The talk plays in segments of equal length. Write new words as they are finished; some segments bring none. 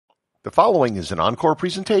The following is an Encore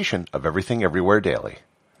presentation of Everything Everywhere Daily.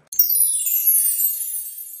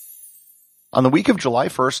 On the week of July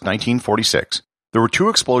 1st, 1946, there were two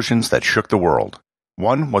explosions that shook the world.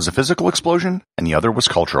 One was a physical explosion, and the other was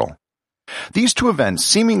cultural. These two events,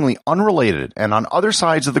 seemingly unrelated and on other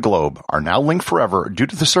sides of the globe, are now linked forever due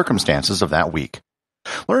to the circumstances of that week.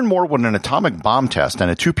 Learn more what an atomic bomb test and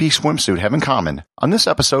a two-piece swimsuit have in common on this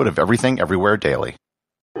episode of Everything Everywhere Daily.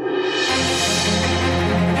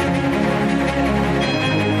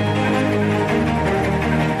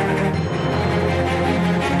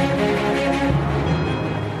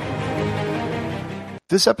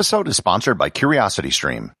 This episode is sponsored by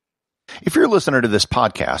CuriosityStream. If you're a listener to this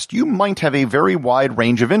podcast, you might have a very wide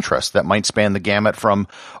range of interests that might span the gamut from,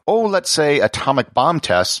 let's say, atomic bomb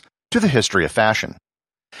tests to the history of fashion.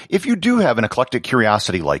 If you do have an eclectic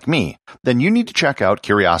curiosity like me, then you need to check out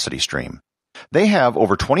CuriosityStream. They have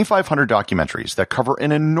over 2,500 documentaries that cover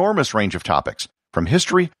an enormous range of topics, from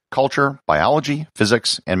history, culture, biology,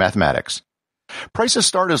 physics, and mathematics. Prices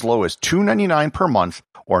start as low as $2.99 per month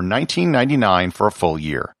or $19.99 for a full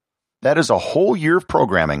year. That is a whole year of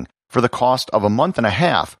programming for the cost of a month and a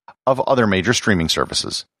half of other major streaming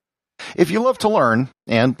services. If you love to learn,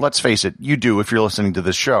 and let's face it, you do if you're listening to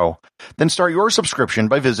this show, then start your subscription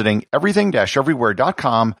by visiting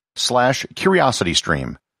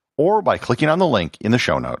everything-everywhere.com/curiositystream or by clicking on the link in the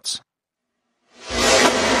show notes.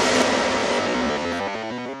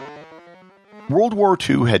 World War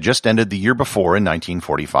II had just ended the year before in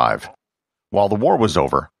 1945. While the war was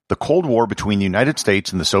over, the Cold War between the United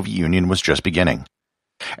States and the Soviet Union was just beginning.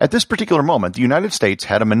 At this particular moment, the United States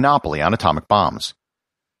had a monopoly on atomic bombs.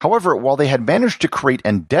 However, while they had managed to create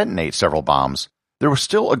and detonate several bombs, there was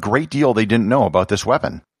still a great deal they didn't know about this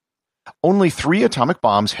weapon. Only 3 atomic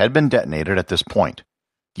bombs had been detonated at this point.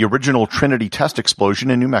 The original Trinity test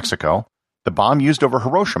explosion in New Mexico, the bomb used over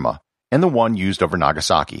Hiroshima, and the one used over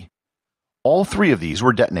Nagasaki. All 3 of these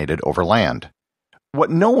were detonated over land. What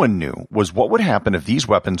no one knew was what would happen if these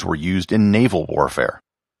weapons were used in naval warfare.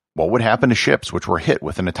 What would happen to ships which were hit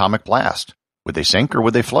with an atomic blast? Would they sink or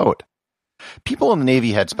would they float? People in the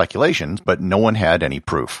Navy had speculations, but no one had any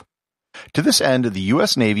proof. To this end, the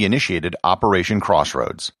U.S. Navy initiated Operation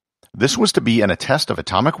Crossroads. This was to be a test of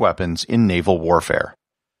atomic weapons in naval warfare.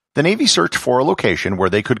 The Navy searched for a location where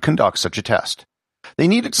they could conduct such a test. They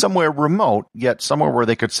needed somewhere remote, yet somewhere where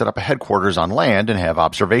they could set up a headquarters on land and have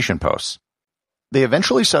observation posts. They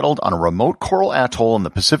eventually settled on a remote coral atoll in the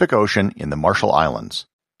Pacific Ocean in the Marshall Islands.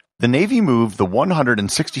 The Navy moved the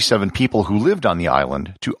 167 people who lived on the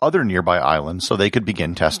island to other nearby islands so they could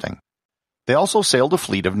begin testing. They also sailed a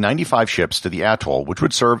fleet of 95 ships to the atoll, which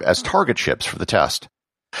would serve as target ships for the test.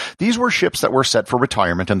 These were ships that were set for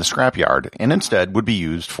retirement in the scrapyard and instead would be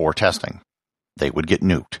used for testing. They would get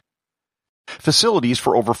nuked. Facilities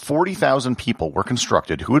for over 40,000 people were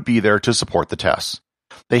constructed who would be there to support the tests.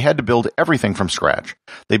 They had to build everything from scratch.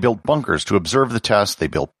 They built bunkers to observe the tests. They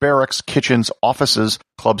built barracks, kitchens, offices,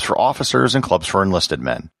 clubs for officers, and clubs for enlisted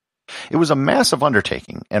men. It was a massive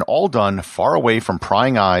undertaking, and all done far away from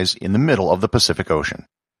prying eyes in the middle of the Pacific Ocean.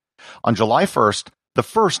 On July 1st, the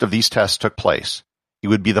first of these tests took place. It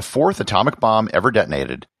would be the 4th atomic bomb ever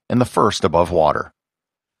detonated, and the first above water.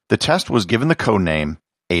 The test was given the code name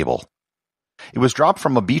Able. It was dropped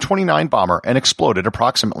from a B-29 bomber and exploded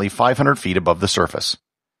approximately 500 feet above the surface.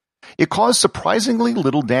 It caused surprisingly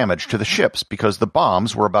little damage to the ships because the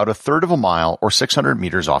bombs were about a third of a mile or 600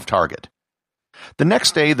 meters off target. The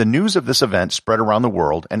next day, the news of this event spread around the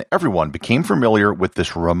world and everyone became familiar with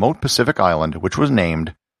this remote Pacific island which was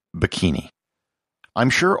named Bikini.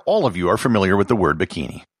 I'm sure all of you are familiar with the word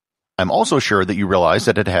bikini. I'm also sure that you realize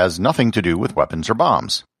that it has nothing to do with weapons or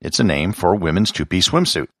bombs. It's a name for a women's two-piece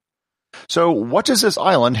swimsuit. So what does this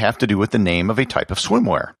island have to do with the name of a type of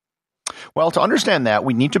swimwear? Well, to understand that,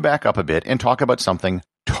 we need to back up a bit and talk about something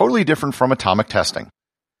totally different from atomic testing.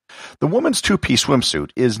 The woman's two-piece swimsuit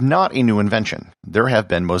is not a new invention. There have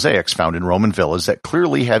been mosaics found in Roman villas that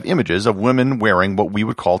clearly have images of women wearing what we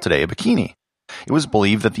would call today a bikini. It was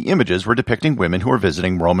believed that the images were depicting women who were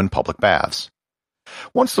visiting Roman public baths.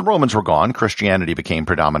 Once the Romans were gone, Christianity became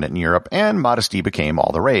predominant in Europe, and modesty became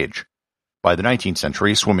all the rage. By the 19th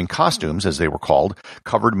century, swimming costumes, as they were called,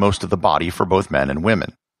 covered most of the body for both men and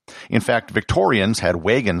women. In fact, Victorians had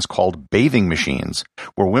wagons called bathing machines,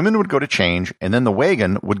 where women would go to change, and then the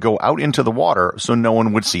wagon would go out into the water so no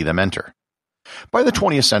one would see them enter. By the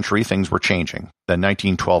 20th century, things were changing. The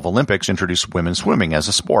 1912 Olympics introduced women's swimming as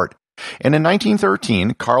a sport, and in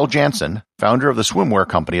 1913, Carl Janssen, founder of the swimwear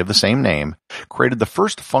company of the same name, created the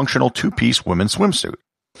first functional two-piece women's swimsuit.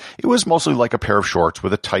 It was mostly like a pair of shorts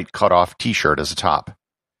with a tight cut-off t-shirt as a top.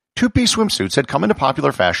 Two-piece swimsuits had come into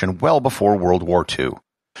popular fashion well before World War II.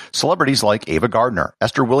 Celebrities like Ava Gardner,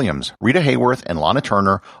 Esther Williams, Rita Hayworth, and Lana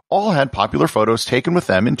Turner all had popular photos taken with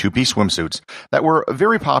them in two-piece swimsuits that were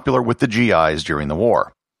very popular with the GIs during the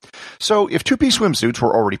war. So if two-piece swimsuits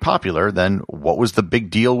were already popular, then what was the big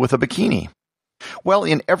deal with a bikini? Well,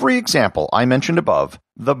 in every example I mentioned above,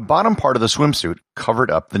 the bottom part of the swimsuit covered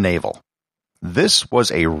up the navel. This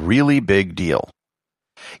was a really big deal.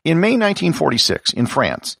 In May 1946, in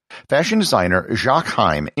France, fashion designer Jacques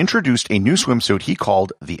Heim introduced a new swimsuit he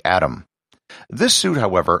called the Atom. This suit,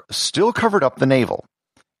 however, still covered up the navel,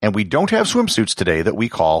 and we don't have swimsuits today that we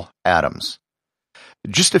call Atoms.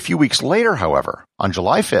 Just a few weeks later, however, on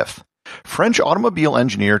July 5th, French automobile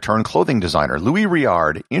engineer turned clothing designer Louis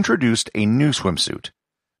Réard introduced a new swimsuit.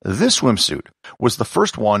 This swimsuit was the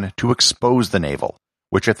first one to expose the navel,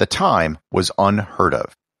 which at the time was unheard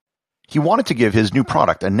of. He wanted to give his new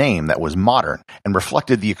product a name that was modern and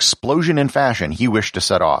reflected the explosion in fashion he wished to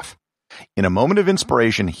set off. In a moment of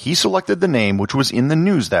inspiration, he selected the name which was in the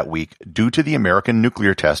news that week due to the American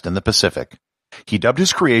nuclear test in the Pacific. He dubbed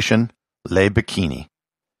his creation Le Bikini.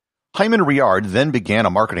 Heim and Réard then began a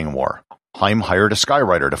marketing war. Heim hired a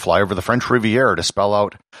skywriter to fly over the French Riviera to spell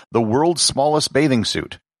out the world's smallest bathing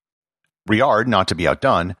suit. Réard, not to be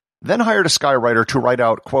outdone, then hired a skywriter to write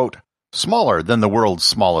out, quote, smaller than the world's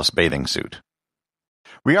smallest bathing suit.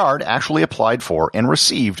 Réard actually applied for and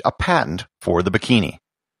received a patent for the bikini.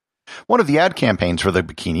 One of the ad campaigns for the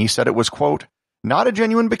bikini said it was, quote, not a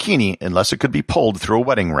genuine bikini unless it could be pulled through a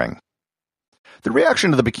wedding ring. The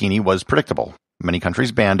reaction to the bikini was predictable. Many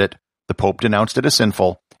countries banned it, the Pope denounced it as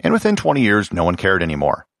sinful, and within 20 years no one cared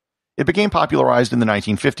anymore. It became popularized in the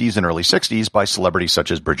 1950s and early 60s by celebrities such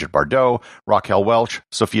as Brigitte Bardot, Raquel Welch,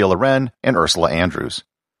 Sophia Loren, and Ursula Andrews.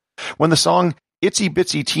 When the song Itsy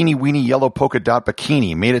Bitsy Teeny Weeny Yellow Polka Dot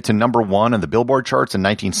Bikini made it to number 1 on the Billboard charts in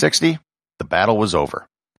 1960, the battle was over.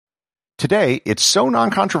 Today, it's so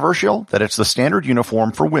non-controversial that it's the standard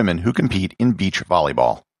uniform for women who compete in beach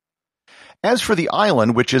volleyball. As for the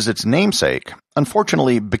island, which is its namesake,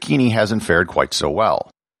 unfortunately, bikini hasn't fared quite so well.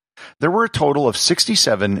 There were a total of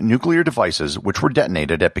 67 nuclear devices which were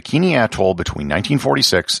detonated at Bikini Atoll between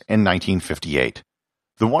 1946 and 1958.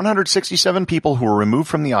 The 167 people who were removed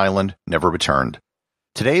from the island never returned.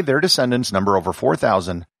 Today, their descendants number over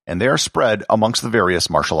 4,000, and they are spread amongst the various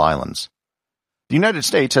Marshall Islands. The United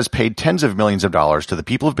States has paid tens of millions of dollars to the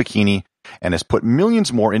people of Bikini and has put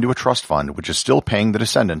millions more into a trust fund which is still paying the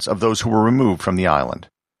descendants of those who were removed from the island.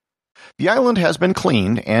 The island has been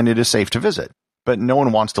cleaned and it is safe to visit, but no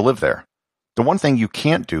one wants to live there. The one thing you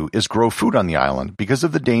can't do is grow food on the island because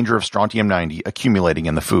of the danger of strontium-90 accumulating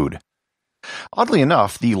in the food. Oddly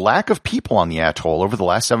enough, the lack of people on the atoll over the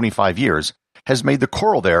last 75 years has made the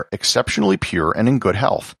coral there exceptionally pure and in good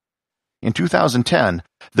health. In 2010,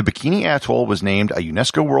 the Bikini Atoll was named a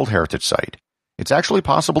UNESCO World Heritage Site. It's actually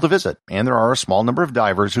possible to visit, and there are a small number of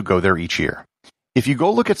divers who go there each year. If you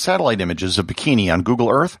go look at satellite images of Bikini on Google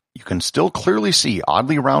Earth, you can still clearly see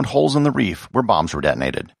oddly round holes in the reef where bombs were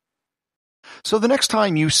detonated. So the next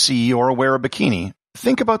time you see or wear a bikini,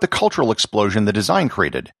 think about the cultural explosion the design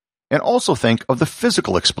created, and also think of the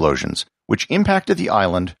physical explosions which impacted the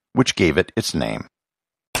island, which gave it its name.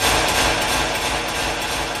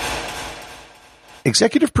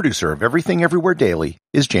 Executive producer of Everything Everywhere Daily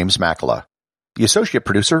is James Makala. The associate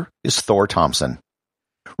producer is Thor Thomsen.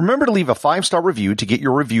 Remember to leave a 5-star review to get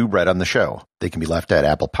your review read on the show. They can be left at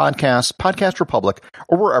Apple Podcasts, Podcast Republic,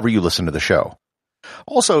 or wherever you listen to the show.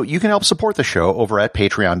 Also, you can help support the show over at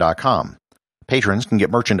patreon.com. Patrons can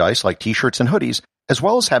get merchandise like t-shirts and hoodies, as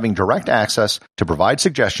well as having direct access to provide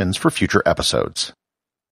suggestions for future episodes.